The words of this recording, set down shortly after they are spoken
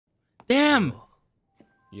Damn.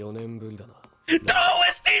 The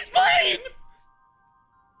OST's playing.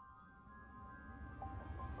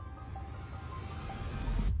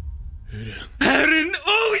 Eren,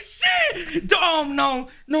 oh shit! Oh no,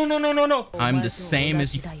 no. I'm the same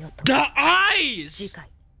as you. The eyes!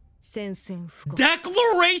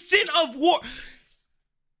 Declaration of war.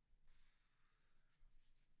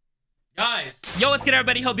 Guys, yo, what's good,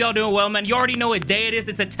 everybody? Hope y'all doing well, man. You already know what day it is.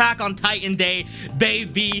 It's Attack on Titan Day,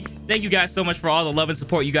 baby. Thank you guys so much for all the love and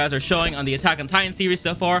support you guys are showing on the Attack on Titan series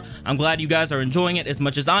so far. I'm glad you guys are enjoying it as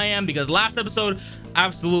much as I am, because last episode,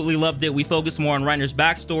 absolutely loved it. We focused more on Reiner's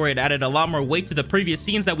backstory. It added a lot more weight to the previous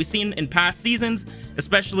scenes that we've seen in past seasons,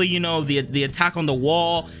 especially, you know, the attack on the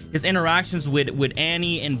wall, his interactions with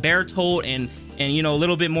Annie and Bertolt, and you know, a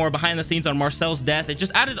little bit more behind the scenes on Marcel's death. It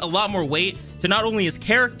just added a lot more weight to not only his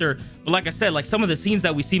character, but like I said, like some of the scenes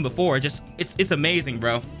that we've seen before. It's amazing,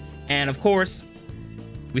 bro. And of course,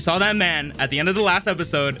 we saw that man at the end of the last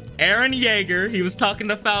episode, Eren Yeager. He was talking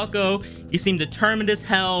to Falco. He seemed determined as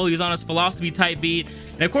hell. He was on his philosophy type beat.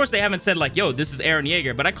 And of course, they haven't said like, yo, this is Eren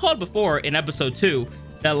Yeager. But I called before in episode 2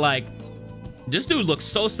 that like, this dude looks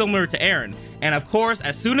so similar to Eren. And of course,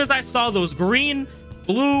 as soon as I saw those green,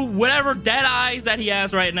 blue, whatever dead eyes that he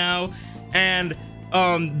has right now, and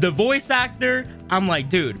the voice actor, I'm like,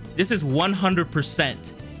 dude, this is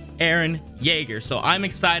 100% Eren Yeager. So I'm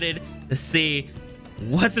excited to see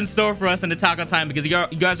what's in store for us in Attack on Titan, because you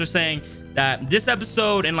guys are saying that this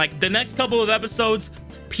episode and like the next couple of episodes,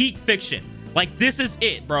 peak fiction. Like, this is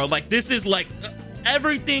it, bro. Like, this is like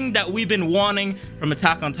everything that we've been wanting from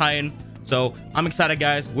Attack on Titan. So I'm excited,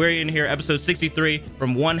 guys. We're in here, episode 63,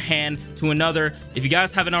 from one hand to another. If you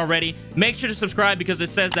guys haven't already, make sure to subscribe, because it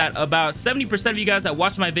says that about 70% of you guys that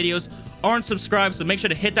watch my videos aren't subscribed. So make sure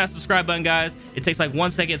to hit that subscribe button, guys. It takes like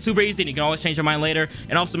 1 second. Super easy, and you can always change your mind later.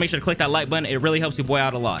 And also make sure to click that like button. It really helps your boy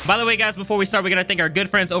out a lot. By the way, guys, before we start, we're gonna thank our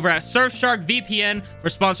good friends over at Surfshark VPN for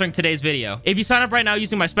sponsoring today's video. If you sign up right now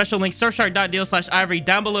using my special link, surfshark.deal/ivory,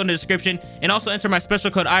 down below in the description, and also enter my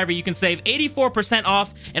special code ivory, you can save 84%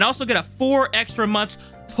 off and also get a 4 extra months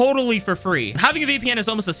totally for free. Having a VPN is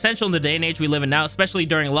almost essential in the day and age we live in now, especially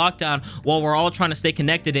during lockdown, while we're all trying to stay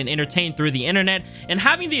connected and entertained through the internet. And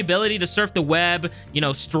having the ability to surf the web, you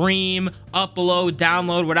know, stream, upload,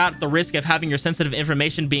 download without the risk of having your sensitive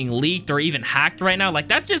information being leaked or even hacked right now, like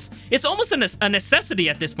that just, it's almost a necessity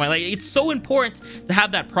at this point. Like, it's so important to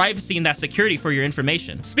have that privacy and that security for your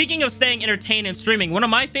information. Speaking of staying entertained and streaming, one of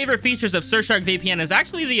my favorite features of Surfshark VPN is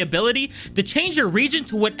actually the ability to change your region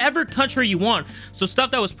to whatever country you want. So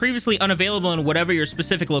stuff that was previously unavailable in whatever your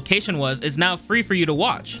specific location was is now free for you to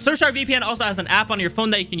watch. Surfshark VPN also has an app on your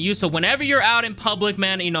phone that you can use, so whenever you're out in public,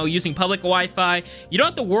 man, you know, using public Wi-Fi, you don't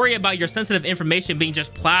have to worry about your sensitive information being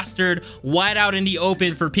just plastered wide out in the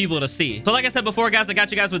open for people to see. So like I said before, guys, I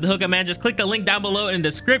got you guys with the hookup, man. Just click the link down below in the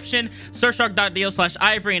description,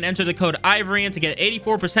 surfshark.deal/ivory, and enter the code ivory to get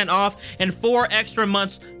 84% off and 4 extra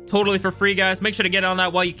months totally for free, guys. Make sure to get on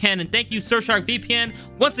that while you can. And thank you, Surfshark VPN,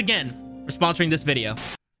 once again for sponsoring this video.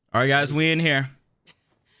 All right, guys, we in here.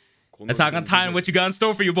 Attack on Titan, what you got in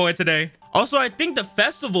store for your boy today? Also, I think the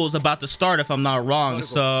festival is about to start, if I'm not wrong.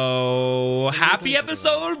 So happy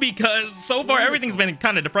episode, because so far everything's been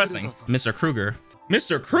kind of depressing. Mr. Kruger.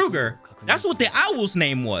 Mr. Kruger? That's what the owl's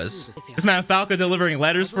name was. This man Falco delivering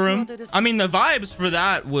letters for him. I mean, the vibes for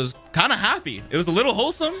that was kind of happy. It was a little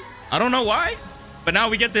wholesome. I don't know why, but now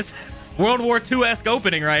we get this World War II-esque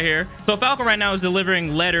opening right here. So Falco right now is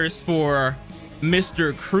delivering letters for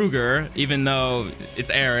Mr. Kruger, even though it's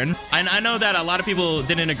Eren. I know that a lot of people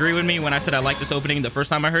didn't agree with me when I said I liked this opening the first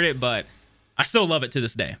time I heard it, but I still love it to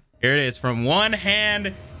this day. Here it is, from one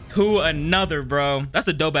hand to another, bro. That's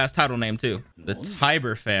a dope-ass title name, too. The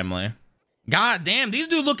Tiber family. God damn, these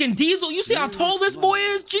dudes looking diesel. You see how tall this boy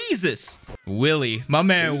is? Jesus. Willie, my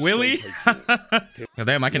man Willie. God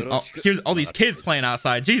damn, I can hear all these kids playing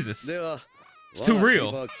outside. Jesus. It's too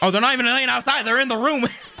real. Oh, they're not even laying outside. They're in the room.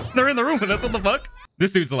 They're in the room. That's what the fuck.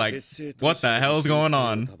 This dude's like, what the hell's going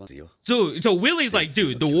on? So Willie's like,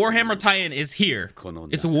 dude, the Warhammer Titan is here.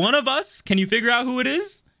 It's one of us. Can you figure out who it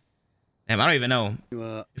is? Damn, I don't even know.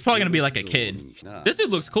 It's probably gonna be like a kid. This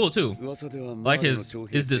dude looks cool too. I like his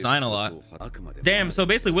design a lot. Damn. So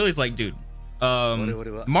basically, Willie's like, dude,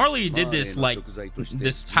 Marley did this like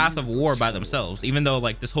this path of war by themselves, even though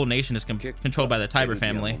like this whole nation is controlled by the Tiber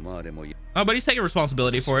family. Oh, but he's taking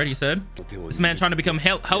responsibility for it. He said, this man trying to become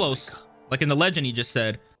Helos, like in the legend he just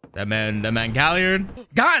said. That man Galliard.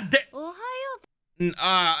 God damn.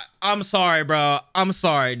 I'm sorry, bro. I'm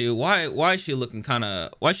sorry, dude. Why is she looking kind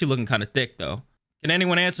of thick though? Can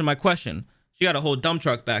anyone answer my question? She got a whole dump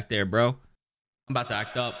truck back there, bro. I'm about to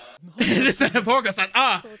act up. This Porco's like,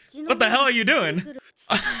 what the hell are you doing?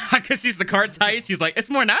 Because she's the cart tight. She's like, it's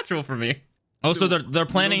more natural for me. Oh, so they're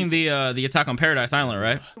planning the attack on Paradise Island,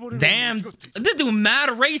 right? Damn, this dude mad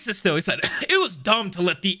racist still. He said it was dumb to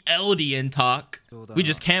let the Eldian talk. We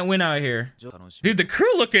just can't win out here, dude. The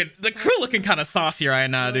crew looking kind of saucy right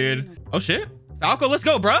now, dude. Oh shit, Falco, let's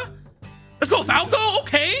go, bruh. Let's go, Falco.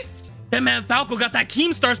 Okay, that man Falco got that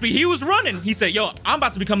Keemstar speed. He was running. He said, "Yo, I'm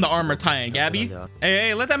about to become the Armor Titan, Gabby.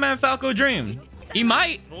 Hey, let that man Falco dream. He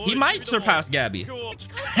might surpass Gabby."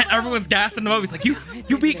 Everyone's gassing him up. He's like,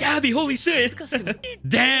 you beat Gabby, holy shit.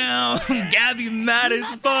 Damn, Gabby mad as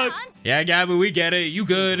fuck. Yeah, Gabby, we get it. You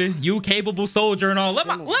good. You capable soldier and all. Let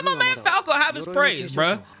my man Falco have his praise,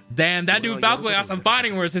 bro. Damn, that dude Falco got some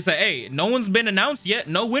fighting words. He said, hey, no one's been announced yet.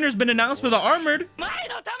 No winner's been announced for the Armored.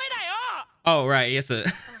 Oh, right. Yes, sir.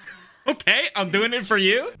 Okay, I'm doing it for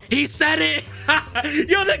you. He said it.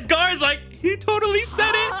 Yo, the guard's like, he totally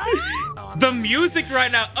said it. The music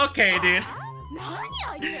right now. Okay, dude.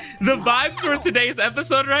 The vibes for today's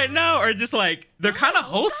episode right now are just like, they're kind of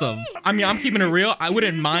wholesome. I mean, I'm keeping it real. I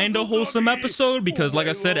wouldn't mind a wholesome episode because, like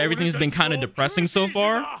I said, everything's been kind of depressing so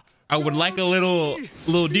far. I would like a little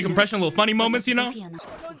decompression, little funny moments, you know?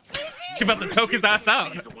 She about to choke his ass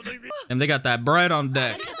out. And they got that bread on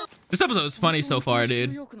deck. This episode is funny so far,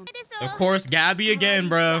 dude. Of course, Gabby again,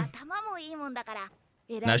 bro.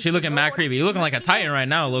 Now she looking mad creepy. You looking like a Titan right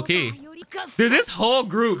now, low-key. Dude, this whole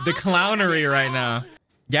group, the clownery right now.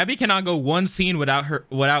 Gabby cannot go one scene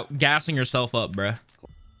without gassing herself up, bruh.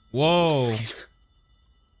 Whoa.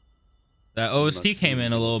 That OST came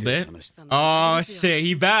in a little bit. Oh shit,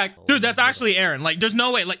 he back. Dude, that's actually Eren. Like, there's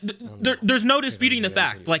no way. Like, there's no disputing the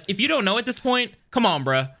fact. Like, if you don't know at this point, come on,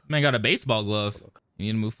 bruh. Man got a baseball glove. You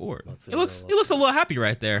need to move forward. He looks a little happy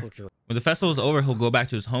right there. When the festival is over, he'll go back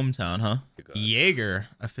to his hometown, huh? Jaeger,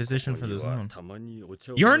 a physician for the zone.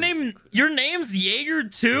 Your name's Jaeger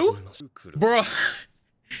too? Bro,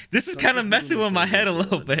 this is kind of messing with my head a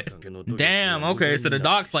little bit. Damn, okay, so the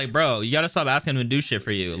doc's like, bro, you gotta stop asking him to do shit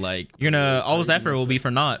for you. Like, you're gonna, all his effort will be for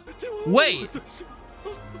naught. Wait.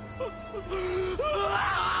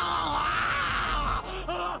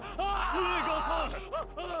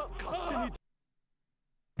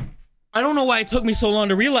 I don't know why it took me so long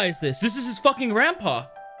to realize this. This is his fucking grandpa.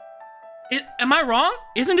 Am I wrong?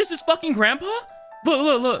 Isn't this his fucking grandpa?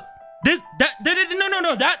 Look.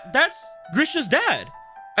 No. That's Grisha's dad.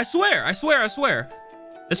 I swear.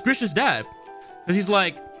 That's Grisha's dad. Because he's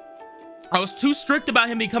like, I was too strict about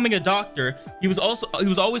him becoming a doctor. He was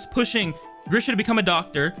always pushing Grisha to become a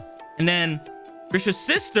doctor. And then Grisha's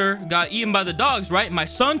sister got eaten by the dogs, right? My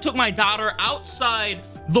son took my daughter outside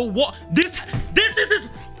the wall. This is his...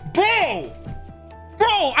 Bro,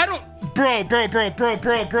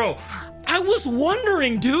 I was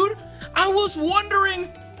wondering, dude. I was wondering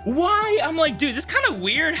why. I'm like, dude, it's kind of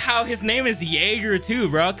weird how his name is Jaeger too,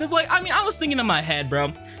 bro. Because, like, I mean, I was thinking in my head,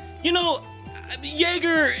 bro, you know,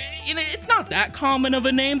 Jaeger, you know, it's not that common of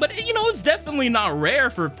a name, but, you know, it's definitely not rare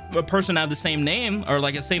for a person to have the same name or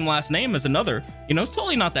like a same last name as another. You know, it's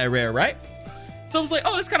totally not that rare, right? So I was like,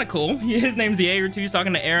 oh, that's kind of cool. His name's Jaeger too. He's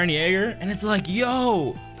talking to Eren Jaeger, and it's like,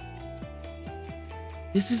 yo,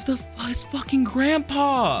 this is his fucking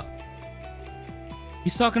grandpa.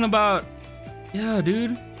 He's talking about, yeah,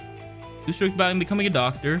 dude, too strict about him becoming a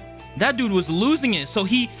doctor. That dude was losing it. So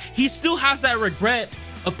he still has that regret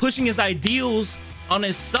of pushing his ideals on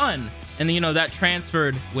his son. And then, you know, that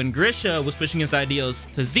transferred when Grisha was pushing his ideals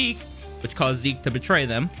to Zeke, which caused Zeke to betray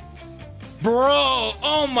them. Bro,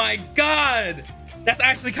 oh my God. That's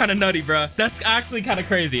actually kind of nutty, bro. That's actually kind of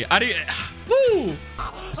crazy. Woo!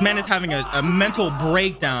 This man is having a mental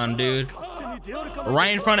breakdown, dude.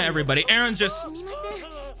 Right in front of everybody. Eren just...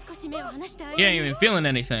 He ain't even feeling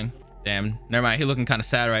anything. Damn, never mind. He looking kind of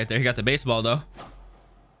sad right there. He got the baseball, though.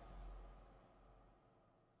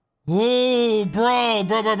 Ooh, bro.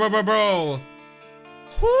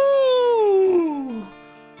 Woo!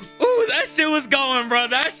 Ooh, that shit was going, bro.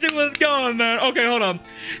 That shit was going, man. Okay, hold on.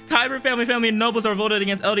 Tiber family and nobles are voted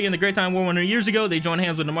against Eldian in the Great Time War 100 years ago. They joined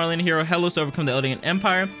hands with the Marleyan hero Hellos to overcome the Eldian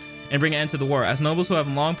Empire and bring an end to the war. As nobles who have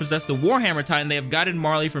long possessed the Warhammer Titan, they have guided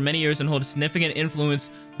Marley for many years and hold a significant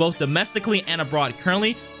influence both domestically and abroad.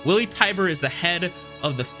 Currently, Willie Tiber is the head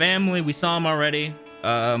of the family. We saw him already.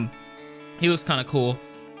 He looks kind of cool.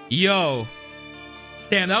 Yo.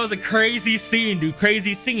 Damn, that was a crazy scene, dude.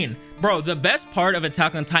 Crazy scene. Bro, the best part of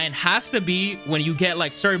Attack on Titan has to be when you get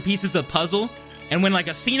like certain pieces of puzzle, and when like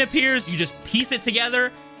a scene appears, you just piece it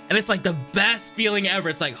together, and it's like the best feeling ever.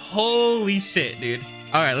 It's like, holy shit, dude.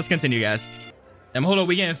 All right, let's continue, guys. Hold on,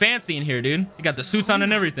 we getting fancy in here, dude. You got the suits on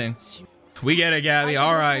and everything. We get it, Gabby.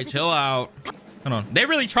 All right, chill out. Hold on. They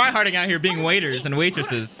really try harding out here being waiters and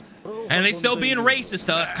waitresses. And they still being racist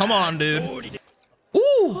to us. Come on, dude.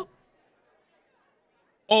 Ooh.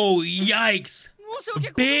 Oh, yikes.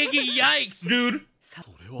 Big yikes, dude.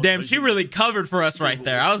 Damn, she really covered for us right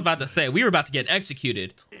there. I was about to say, we were about to get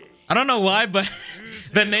executed. I don't know why, but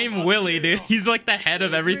the name Willie, dude, he's like the head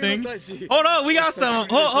of everything. Hold on, we got some,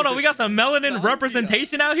 hold on, we got some melanin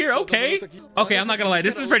representation out here. Okay. Okay, I'm not gonna lie.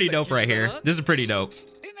 This is pretty dope right here. This is pretty dope.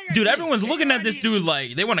 Dude, everyone's looking at this dude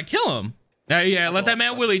like they want to kill him. Yeah, let that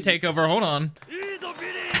man Willie take over. Hold on.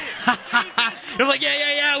 They're like,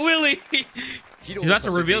 yeah, Willie. He's about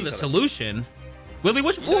to reveal the solution. Willie,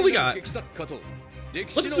 what we got?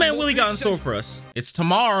 What's this man Willie got in store for us? It's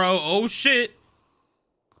tomorrow. Oh shit.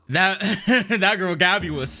 That that girl Gabby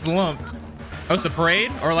was slumped. Oh, it's the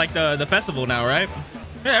parade or like the festival now, right?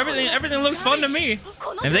 Yeah, everything looks fun to me.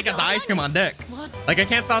 And they got the ice cream on deck. Like I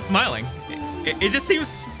can't stop smiling. It just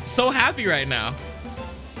seems so happy right now.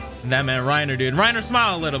 That man Reiner, dude. Reiner,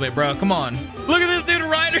 smile a little bit, bro. Come on. Look at this dude,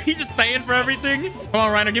 Reiner. He's just paying for everything. Come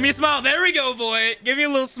on, Reiner. Give me a smile. There we go, boy. Give me a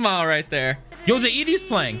little smile right there. Yo, the ED's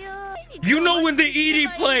playing. You know when the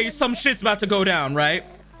ED plays, some shit's about to go down, right?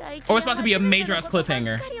 Or it's about to be a major ass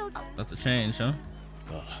cliffhanger. About to change, huh?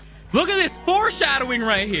 Look at this foreshadowing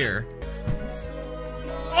right here.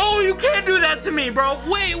 Oh, you can't do that to me, bro.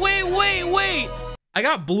 Wait. I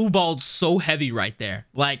got blue balled so heavy right there.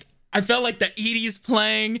 Like, I felt like the ED's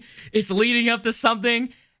playing. It's leading up to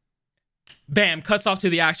something. Bam, cuts off to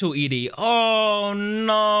the actual ED. Oh,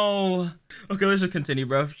 no. Okay, let's just continue,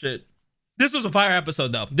 bro. Shit. This was a fire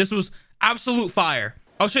episode, though. This was absolute fire.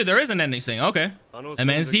 Oh, shit, there is an ending scene. Okay. And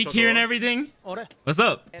man, Zeke here and everything. What's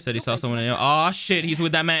up? Said he saw someone in there. Oh, shit, he's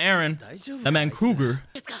with that man, Eren. That man, Kruger.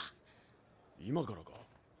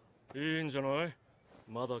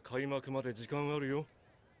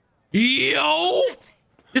 Yo!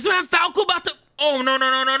 This man Falco about to... Oh, no.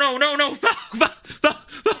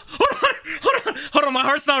 Hold on. My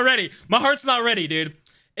heart's not ready. My heart's not ready, dude.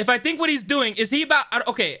 If I think what he's doing, is he about...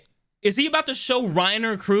 Okay. Is he about to show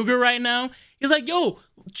Reiner Kruger right now? He's like, yo,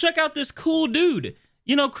 check out this cool dude.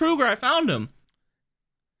 You know, Kruger, I found him.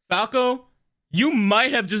 Falco, you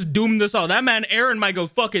might have just doomed us all. That man Eren might go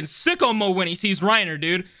fucking sicko mode when he sees Reiner,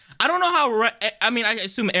 dude. I don't know how... I mean, I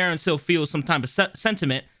assume Eren still feels some type of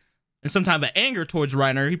sentiment and some type of anger towards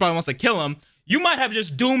Reiner. He probably wants to kill him. You might have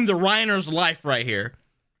just doomed the Reiner's life right here.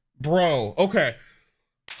 Bro, okay.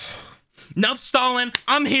 Enough stalling.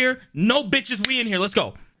 I'm here. No bitches, we in here. Let's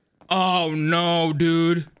go. Oh, no,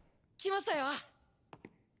 dude.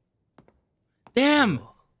 Damn.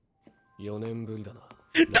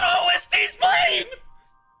 The OST's playing!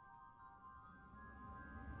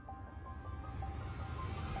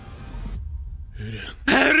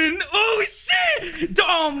 Eren, oh shit!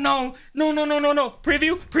 Oh no.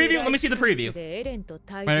 Preview, let me see the preview.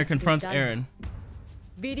 Reiner confronts Eren.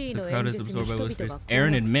 The crowd is absorbed by whispers.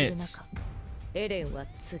 Eren admits,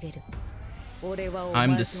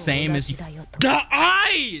 I'm the same as you. The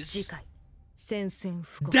eyes!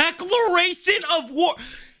 Declaration of war.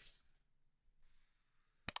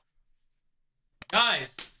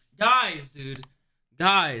 Guys, dude.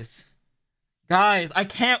 Guys, I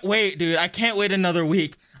can't wait, dude. I can't wait another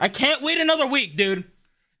week. Dude.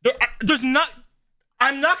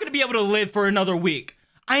 I'm not gonna be able to live for another week.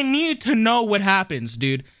 I need to know what happens,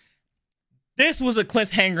 dude. This was a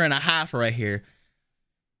cliffhanger and a half right here.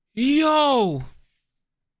 Yo.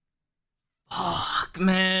 Fuck,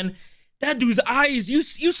 man. That dude's eyes. You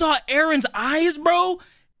saw Eren's eyes, bro?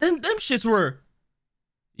 Them shits were...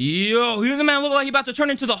 Yo, here's the man look like he about to turn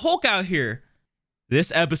into the Hulk out here.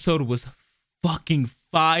 This episode was fucking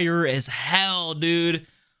fire as hell, dude.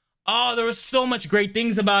 Oh, there was so much great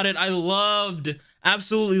things about it. I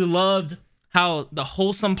absolutely loved how the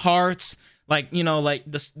wholesome parts, like, you know, like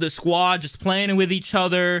the squad just playing with each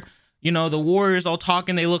other, you know, the warriors all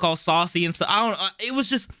talking, they look all saucy and stuff. It was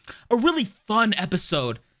just a really fun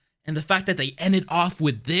episode. And the fact that they ended off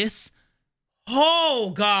with this,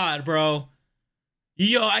 oh God, bro.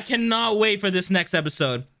 Yo, I cannot wait for this next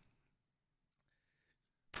episode.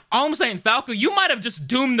 All I'm saying, Falco, you might have just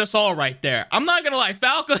doomed us all right there. I'm not gonna lie,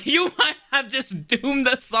 Falco, you might have just doomed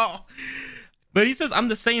us all. But he says, I'm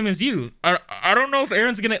the same as you. I don't know if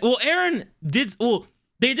Eren's gonna... Well,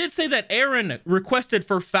 they did say that Eren requested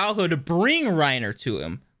for Falco to bring Reiner to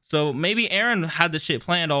him. So maybe Eren had the shit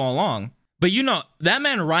planned all along. But you know, that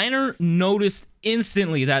man Reiner noticed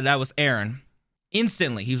instantly that that was Eren.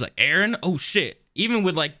 Instantly. He was like, Eren? Oh shit. Even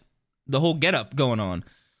with like the whole getup going on.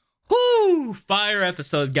 Whoo! Fire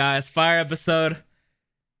episode, guys. Fire episode.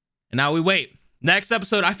 And now we wait. Next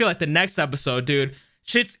episode, I feel like the next episode, dude,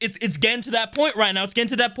 it's getting to that point right now. It's getting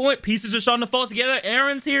to that point. Pieces are starting to fall together.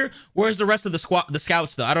 Eren's here. Where's the rest of the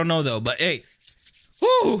scouts though? I don't know though. But hey,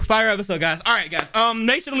 whoo, fire episode, guys. All right, guys.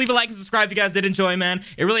 Make sure to leave a like and subscribe if you guys did enjoy, man.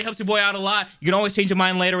 It really helps your boy out a lot. You can always change your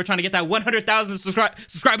mind later. We're trying to get that 100,000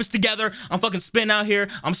 subscribers together. I'm fucking spinning out here.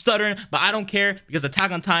 I'm stuttering, but I don't care because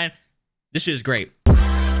Attack on Titan, this shit is great.